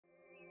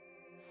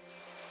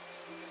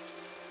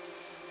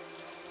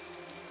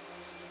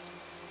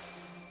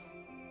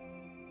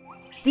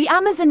The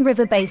Amazon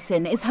River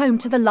Basin is home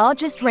to the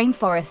largest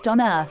rainforest on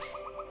Earth.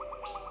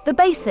 The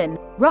basin,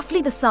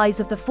 roughly the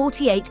size of the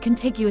 48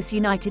 contiguous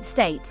United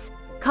States,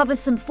 covers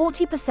some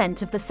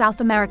 40% of the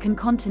South American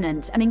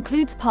continent and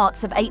includes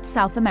parts of 8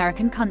 South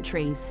American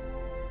countries.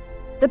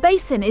 The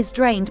basin is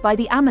drained by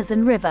the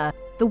Amazon River,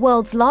 the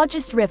world's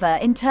largest river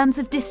in terms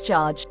of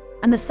discharge,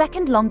 and the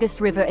second longest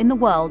river in the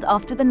world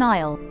after the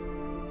Nile.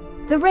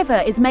 The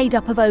river is made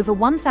up of over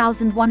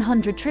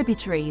 1,100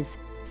 tributaries,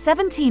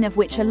 17 of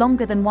which are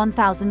longer than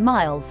 1,000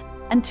 miles,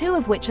 and 2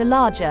 of which are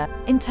larger,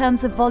 in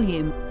terms of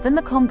volume, than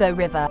the Congo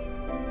River.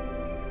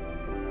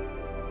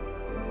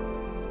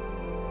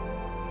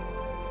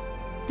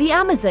 The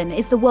Amazon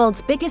is the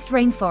world's biggest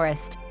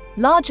rainforest,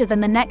 larger than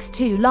the next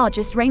 2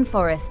 largest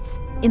rainforests,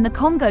 in the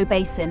Congo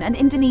Basin and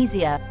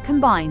Indonesia,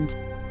 combined.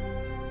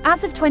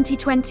 As of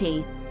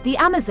 2020, the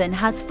Amazon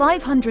has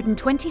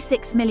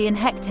 526 million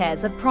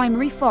hectares of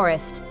primary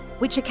forest,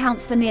 which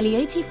accounts for nearly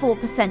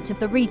 84% of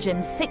the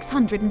region's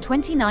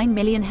 629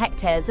 million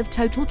hectares of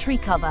total tree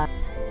cover.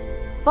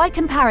 By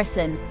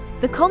comparison,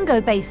 the Congo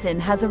Basin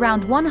has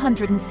around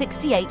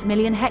 168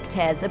 million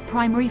hectares of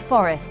primary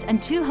forest and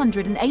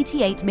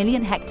 288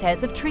 million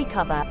hectares of tree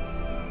cover.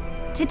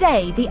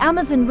 Today, the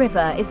Amazon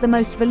River is the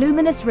most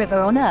voluminous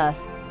river on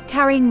Earth,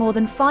 carrying more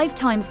than 5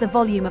 times the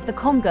volume of the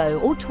Congo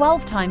or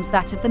 12 times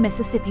that of the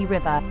Mississippi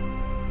River.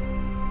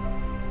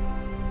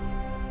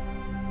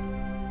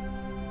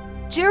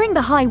 During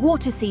the high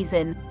water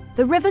season,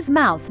 the river's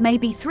mouth may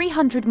be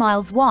 300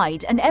 miles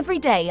wide, and every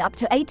day up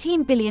to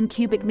 18 billion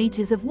cubic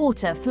meters of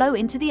water flow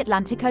into the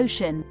Atlantic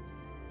Ocean.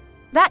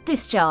 That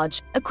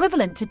discharge,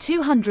 equivalent to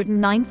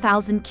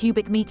 209,000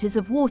 cubic meters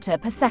of water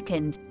per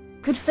second,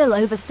 could fill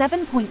over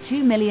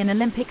 7.2 million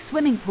Olympic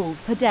swimming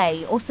pools per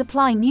day or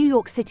supply New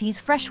York City's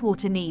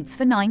freshwater needs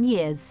for 9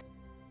 years.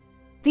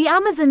 The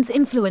Amazon's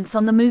influence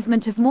on the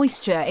movement of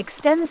moisture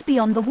extends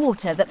beyond the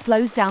water that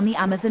flows down the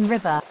Amazon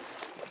River.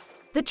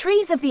 The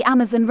trees of the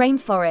Amazon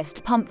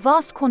rainforest pump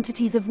vast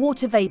quantities of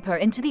water vapor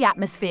into the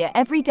atmosphere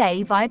every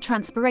day via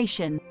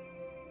transpiration.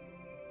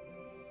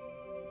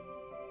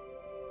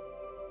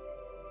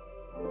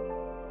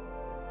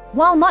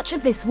 While much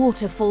of this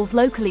water falls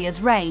locally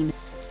as rain,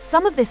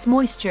 some of this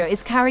moisture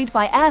is carried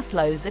by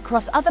airflows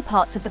across other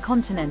parts of the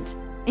continent,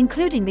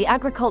 including the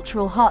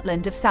agricultural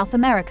heartland of South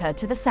America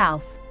to the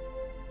south.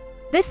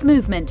 This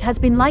movement has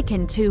been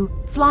likened to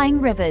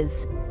flying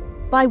rivers.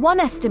 By one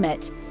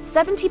estimate,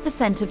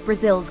 70% of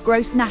Brazil's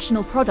gross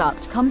national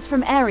product comes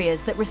from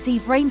areas that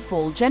receive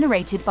rainfall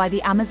generated by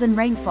the Amazon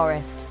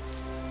rainforest.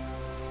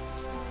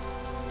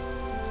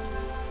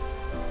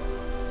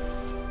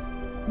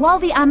 While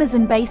the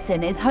Amazon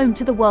basin is home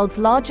to the world's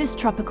largest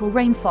tropical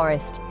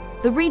rainforest,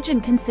 the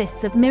region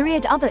consists of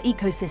myriad other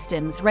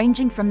ecosystems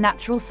ranging from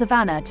natural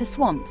savanna to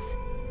swamps.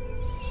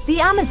 The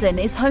Amazon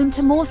is home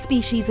to more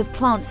species of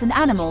plants and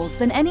animals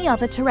than any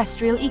other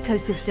terrestrial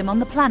ecosystem on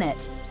the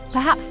planet.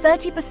 Perhaps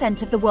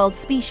 30% of the world's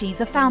species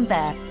are found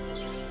there.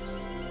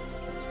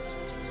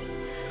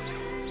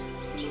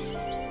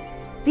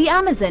 The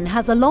Amazon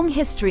has a long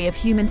history of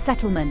human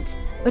settlement,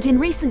 but in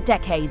recent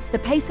decades the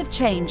pace of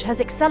change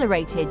has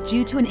accelerated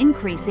due to an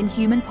increase in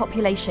human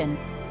population.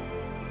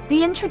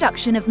 The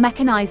introduction of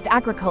mechanized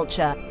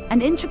agriculture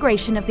and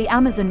integration of the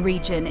Amazon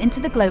region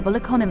into the global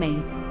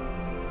economy.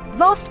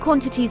 Vast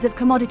quantities of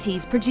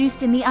commodities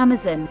produced in the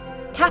Amazon,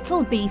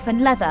 cattle, beef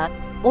and leather,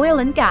 oil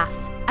and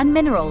gas, and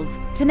minerals,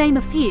 to name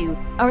a few,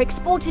 are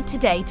exported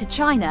today to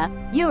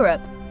China, Europe,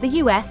 the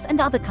US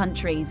and other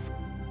countries.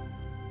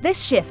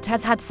 This shift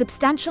has had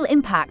substantial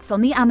impacts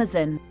on the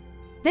Amazon.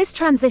 This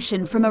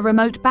transition from a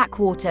remote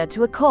backwater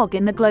to a cog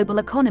in the global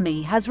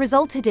economy has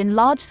resulted in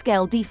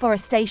large-scale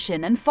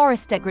deforestation and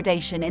forest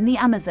degradation in the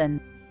Amazon.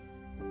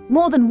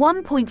 More than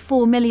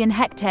 1.4 million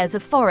hectares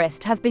of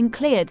forest have been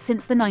cleared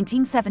since the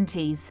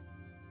 1970s.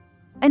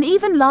 An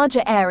even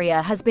larger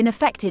area has been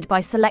affected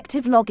by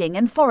selective logging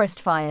and forest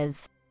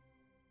fires.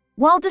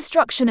 While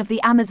destruction of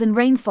the Amazon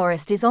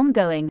rainforest is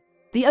ongoing,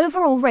 the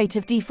overall rate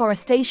of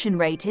deforestation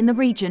rate in the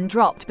region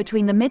dropped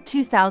between the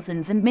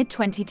mid-2000s and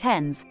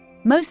mid-2010s,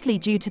 mostly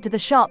due to the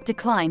sharp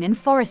decline in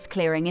forest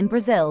clearing in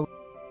Brazil.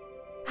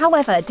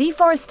 However,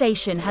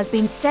 deforestation has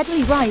been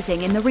steadily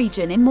rising in the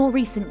region in more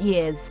recent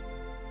years.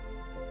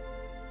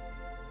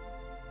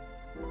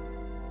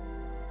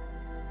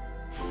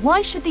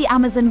 Why should the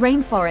Amazon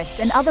rainforest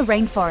and other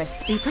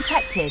rainforests be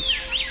protected?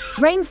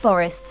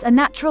 Rainforests are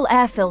natural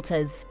air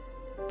filters.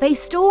 They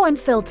store and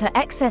filter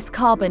excess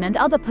carbon and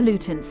other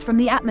pollutants from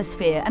the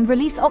atmosphere and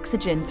release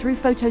oxygen through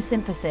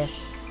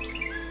photosynthesis.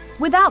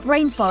 Without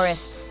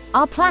rainforests,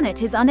 our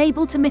planet is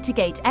unable to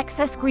mitigate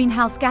excess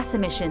greenhouse gas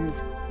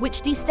emissions,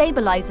 which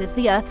destabilizes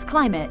the Earth's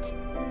climate.